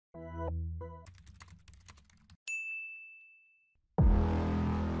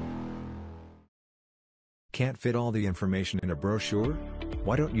Can't fit all the information in a brochure?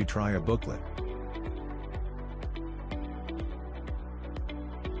 Why don't you try a booklet?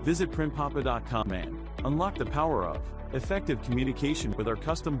 Visit PrintPapa.com and unlock the power of effective communication with our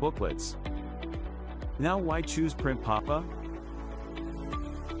custom booklets. Now, why choose PrintPapa?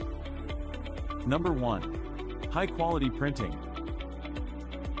 Number 1. High quality printing.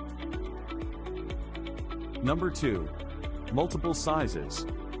 Number 2. Multiple sizes.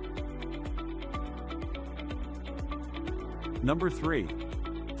 Number 3.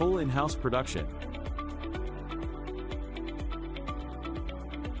 Full in-house production.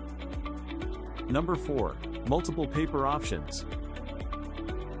 Number 4. Multiple paper options.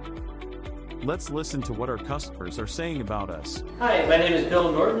 Let's listen to what our customers are saying about us. Hi, my name is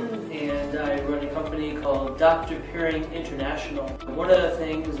Bill Norton, and I run a company called Dr. Peering International. One of the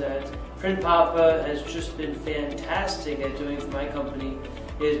things that PrintPapa has just been fantastic at doing for my company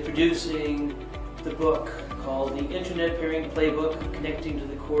is producing the book called the Internet Peering Playbook, Connecting to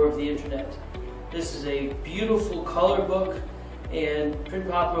the Core of the Internet. This is a beautiful color book, and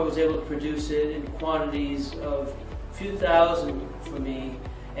PrintPapa was able to produce it in quantities of a few thousand for me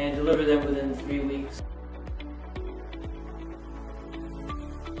and deliver them within 3 weeks.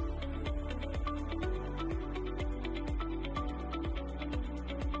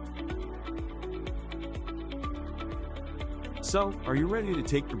 So, are you ready to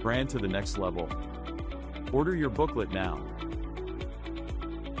take your brand to the next level? Order your booklet now.